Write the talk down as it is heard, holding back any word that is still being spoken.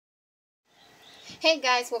Hey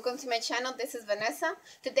guys, welcome to my channel. This is Vanessa.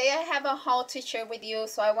 Today I have a haul to share with you.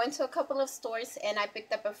 So I went to a couple of stores and I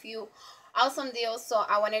picked up a few awesome deals, so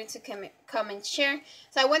I wanted to come and share.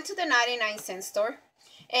 So I went to the 99-cent store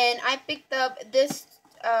and I picked up this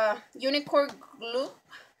unicorn glue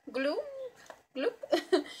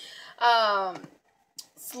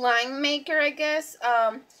slime maker, I guess.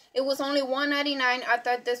 It was only $1.99. I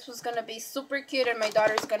thought this was gonna be super cute and my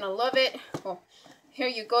daughter's gonna love it. Oh, here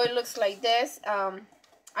you go. It looks like this.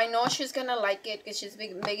 I know she's gonna like it because she's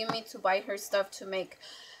begging me to buy her stuff to make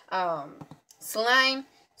slime.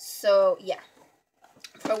 So yeah,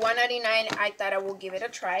 for $1.99 I thought I would give it a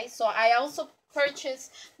try. So I also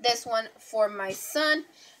purchased this one for my son.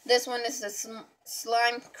 This one is the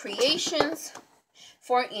Slime Creations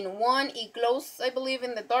 4-in-1. It glows, I believe,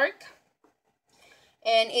 in the dark,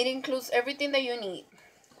 and it includes everything that you need.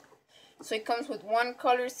 So it comes with one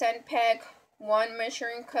color sand pack, one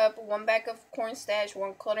measuring cup, one bag of cornstarch,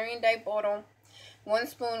 one coloring dye bottle, one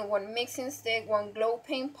spoon, one mixing stick, one glow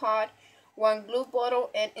paint pot, one glue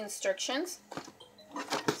bottle, and instructions.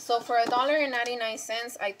 So for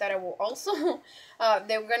 $1.99, I thought I will also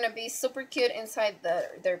they're gonna be super cute inside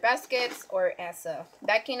their baskets or as a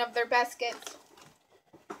backing of their baskets.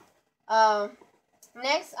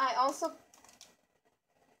 Next, I also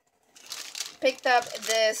picked up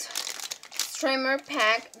this trimmer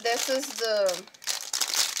pack. This is the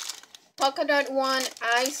polka dot one.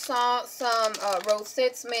 I saw some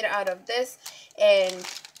rosettes made out of this and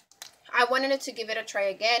I wanted to give it a try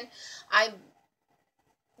again. I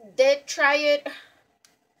did try it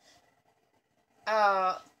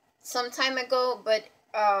some time ago, but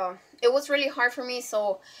it was really hard for me,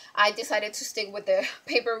 so I decided to stick with the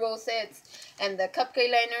paper rosettes and the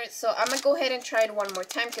cupcake liner. So I'm gonna go ahead and try it one more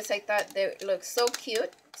time because I thought they looked so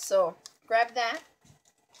cute. So grab that.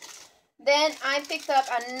 Then I picked up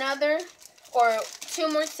two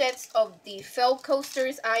more sets of the felt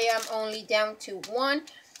coasters. I am only down to one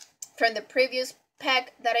from the previous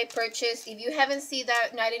pack that I purchased. If you haven't seen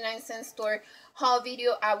that 99-cent store haul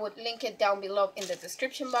video, I would link it down below in the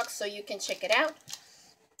description box so you can check it out.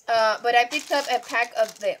 But I picked up a pack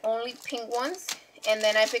of the only pink ones, and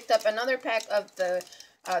then I picked up another pack of the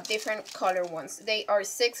different color ones. They are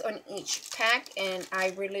 6 on each pack and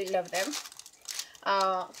I really love them.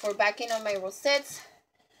 For backing of my rosettes,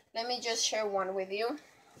 let me just share one with you.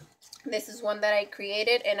 This is one that I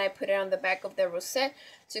created and I put it on the back of the rosette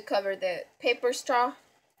to cover the paper straw,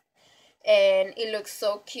 and it looks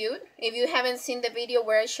so cute. If you haven't seen the video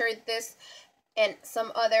where I shared this and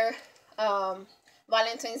some other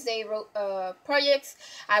Valentine's Day projects,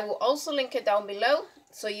 I will also link it down below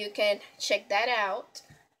so you can check that out.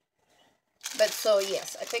 But so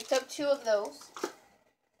yes, I picked up 2 of those.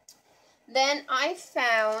 Then I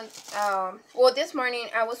found well, this morning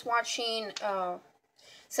I was watching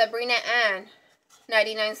Sabrina Ann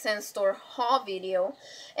 99-cent store haul video,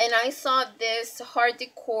 and I saw this hard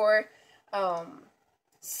decor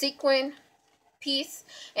sequin piece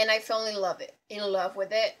and I fell in love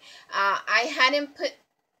with it.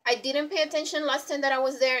 I didn't pay attention last time that I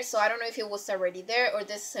was there, so I don't know if it was already there or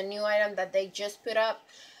this is a new item that they just put up.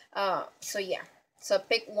 So yeah, so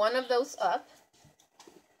pick one of those up.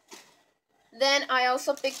 Then I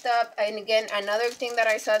also picked up, and again, another thing that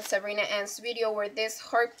I saw at Sabrina Ann's video were these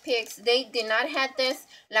heart picks. They did not have this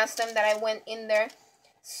last time that I went in there,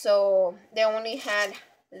 so they only had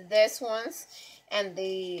this ones and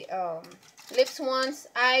the lips ones.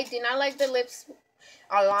 I did not like the lips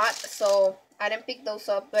a lot, so I didn't pick those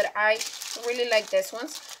up, but I really like this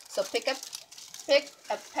ones. So pick a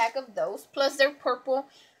pack of those, plus they're purple.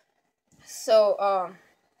 So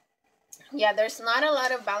yeah, there's not a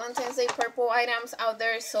lot of Valentine's Day purple items out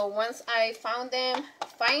there, so once I find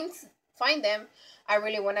them, I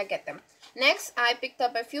really want to get them. Next, I picked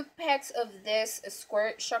up a few packs of this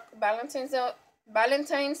square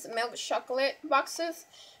Valentine's milk chocolate boxes.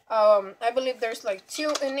 I believe there's like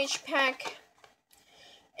 2 in each pack,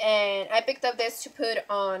 and I picked up this to put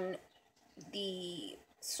on the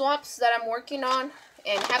swaps that I'm working on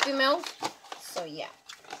and Happy Meal. So yeah.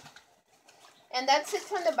 And that's it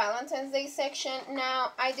from the Valentine's Day section.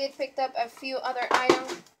 Now, I did pick up a few other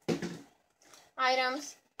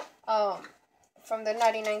items from the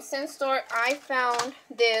 99-cent store. I found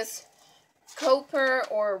this copper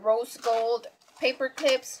or rose gold paper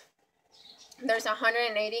clips. There's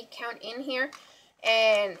 180 count in here.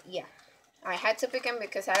 And yeah, I had to pick them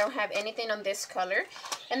because I don't have anything on this color.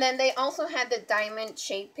 And then they also had the diamond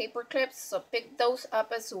shaped paper clips, so pick those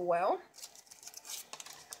up as well.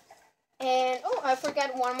 And oh, I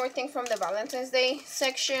forgot one more thing from the Valentine's Day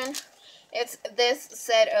section. It's this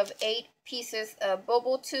set of 8 pieces of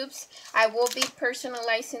bubble tubes. I will be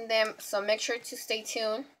personalizing them, so make sure to stay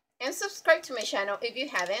tuned and subscribe to my channel if you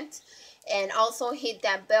haven't, and also hit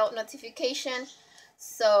that bell notification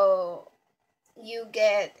so you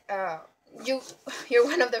get you're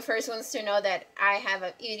one of the first ones to know that I have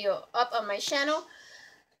a video up on my channel.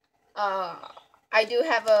 I do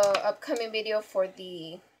have a upcoming video for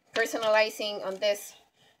the personalizing on this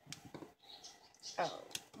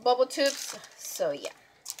bubble tubes, so yeah.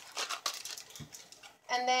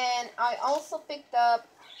 And then I also picked up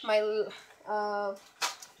my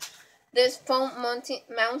this foam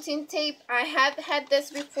mounting tape. I have had this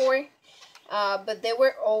before, but they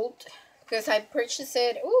were old because I purchased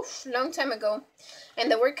it long time ago,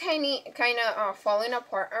 and they were kind of falling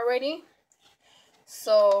apart already.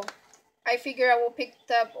 So I figure I will pick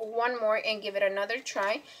up one more and give it another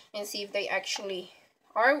try and see if they actually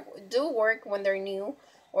do work when they're new,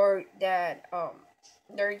 or that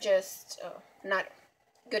they're just not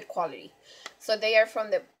good quality. So they are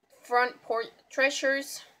from the Front Porch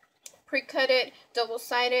Treasures, pre-cutted,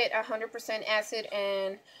 double-sided, 100% acid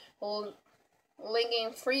and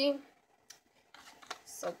lignin free.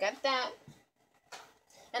 So get that.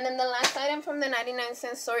 And then the last item from the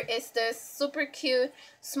 99-cent store is this super cute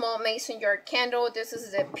small mason jar candle. This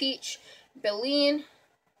is the Peach Bellinius.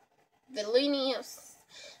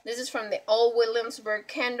 This is from the Old Williamsburg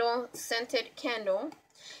candle, scented candle.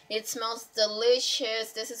 It smells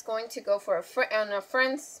delicious. This is going to go for a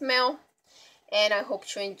friend's smell, and I hope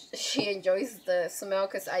she enjoys the smell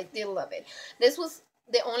because I did love it. This was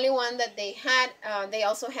the only one that they had. They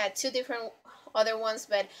also had 2 different other ones,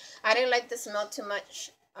 but I didn't like the smell too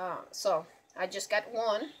much, so I just got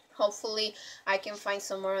one. Hopefully I can find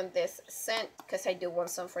some more on this scent because I do want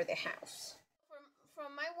some for the house.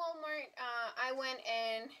 From my Walmart, I went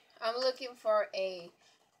and I'm looking for a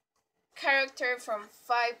character from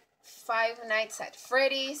Five Nights at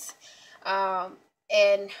Freddy's,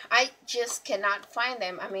 and I just cannot find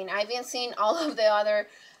them. I mean, I've been seeing all of the other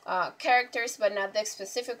characters, but not the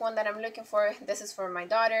specific one that I'm looking for. This is for my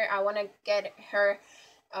daughter. I want to get her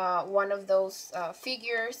one of those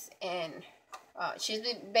figures, and she's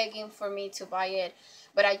been begging for me to buy it,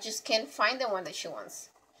 but I just can't find the one that she wants.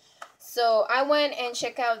 So I went and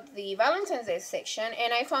checked out the Valentine's Day section,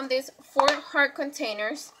 and I found these 4 heart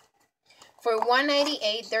containers for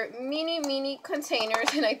 $1.98. They're mini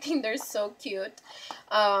containers, and I think they're so cute.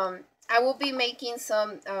 I will be making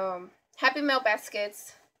some Happy Mail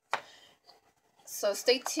baskets, so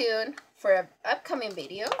stay tuned for an upcoming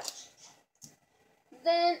video.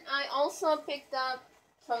 Then I also picked up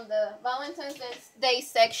from the Valentine's Day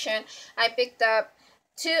section, I picked up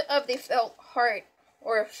 2 of the felt heart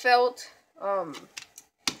or felt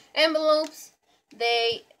envelopes.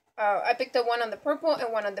 I picked up one on the purple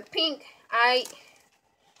and one on the pink. I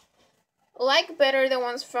like better the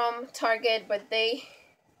ones from Target, but they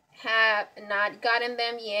have not gotten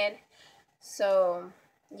them yet. So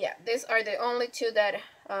yeah, these are the only 2 that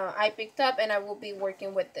I picked up, and I will be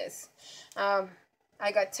working with this.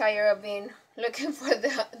 I got tired of looking for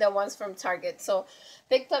the ones from Target, so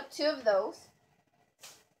picked up 2 of those.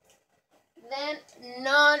 Then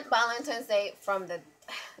non-Valentine's Day from the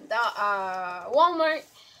Walmart,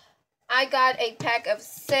 I got a pack of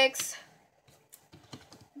 6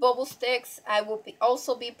 bubble sticks. I will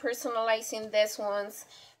also be personalizing these ones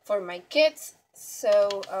for my kids,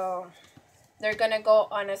 so they're gonna go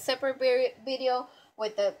on a separate video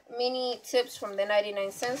with the mini tips from the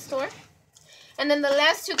 99-cent store. And then the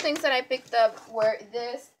last 2 things that I picked up were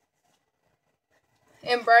this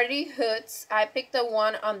embroidery hoods. I picked up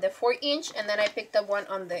one on the 4-inch, and then I picked up one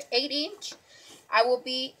on the 8-inch. I will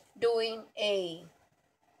be doing a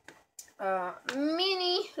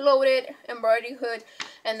mini loaded embroidery hood,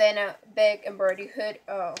 and then a big embroidery hood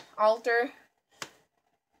altar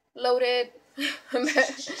loaded.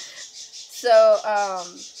 So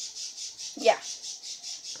yeah,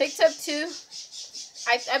 picked up 2.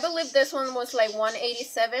 I believe this one was like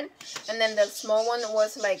 $1.87, and then the small one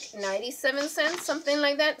was like 97 cents, something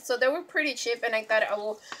like that. So they were pretty cheap, and I thought I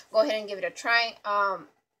will go ahead and give it a try.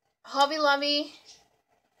 Hobby Lobby,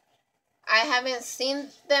 I haven't seen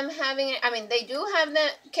them having it. I mean, they do have them,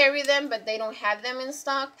 carry them, but they don't have them in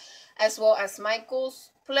stock, as well as Michael's.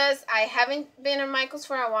 Plus, I haven't been in Michael's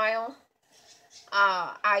for a while.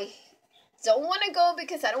 I don't want to go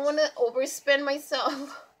because I don't want to overspend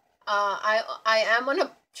myself. I am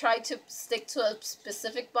gonna try to stick to a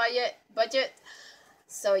specific budget.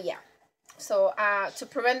 So yeah. So to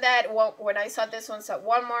prevent that, when I saw this one's at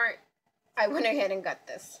Walmart, I went ahead and got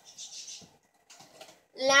this.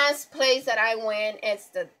 Last place that I went is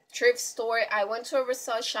the thrift store. I went to a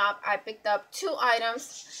resale shop. I picked up 2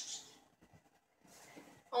 items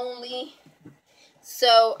only.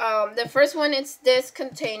 So the first one is this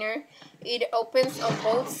container. It opens on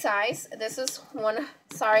both sides. This is one.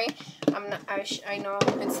 Sorry, I know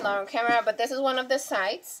it's not on camera, but this is one of the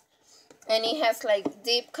sides, and it has like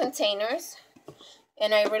deep containers,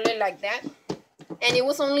 and I really like that. And it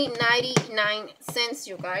was only 99 cents,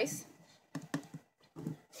 you guys.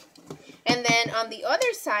 And then on the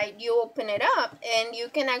other side, you open it up, and you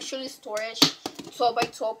can actually storage 12 by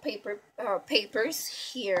 12 papers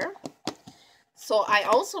here. So I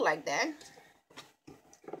also like that.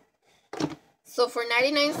 So for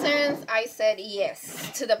 99 cents, I said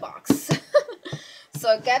yes to the box.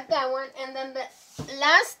 So get that one. And then the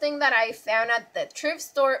last thing that I found at the thrift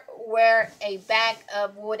store were a bag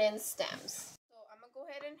of wooden stamps. So I'm going to go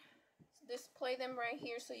ahead and display them right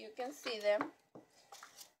here so you can see them.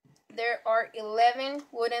 There are 11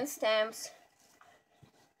 wooden stamps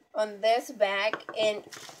on this bag. And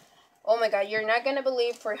oh my God, you're not going to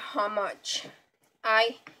believe for how much.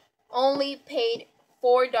 I only paid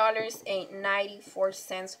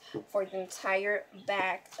 $4.94 for the entire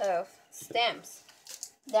bag of stamps.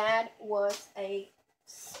 That was a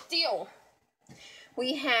steal.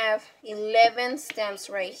 We have 11 stamps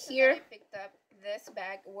right here. I picked up this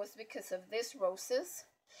bag was because of these roses.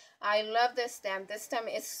 I love this stamp. This stamp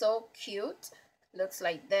is so cute. Looks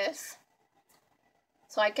like this.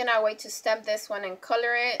 So I cannot wait to stamp this one and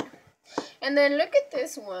color it. And then look at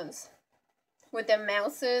these ones with the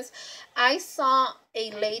mouses. I saw a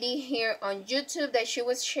lady here on YouTube that she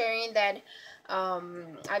was sharing that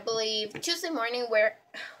I believe Tuesday morning we're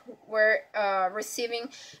receiving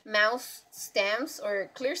mouse stamps or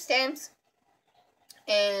clear stamps,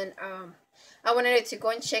 and I wanted to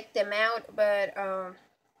go and check them out, but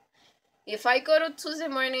if I go to Tuesday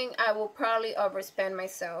morning, I will probably overspend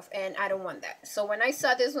myself, and I don't want that. So when I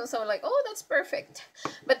saw this one, so I was like, oh, that's perfect.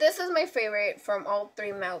 But this is my favorite from all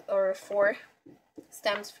 4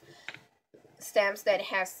 stamps that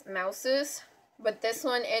has mouses. But this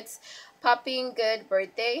one, it's Popping Good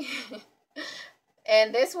Birthday.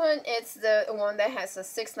 And this one, it's the one that has a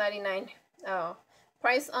 $6.99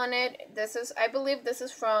 price on it. This is, I believe this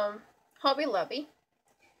is from Hobby Lobby.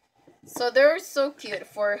 So they're so cute.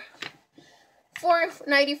 For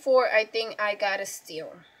 $4.94, I think I got a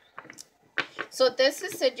steal. So this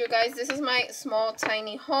is it, you guys. This is my small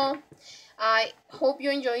tiny haul. I hope you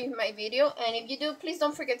enjoyed my video, and if you do, please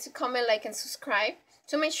don't forget to comment, like, and subscribe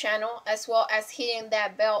to my channel, as well as hitting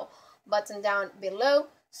that bell button down below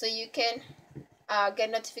so you can get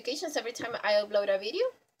notifications every time I upload a video.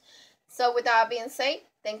 So with that being said,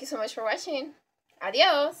 thank you so much for watching.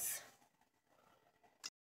 Adios.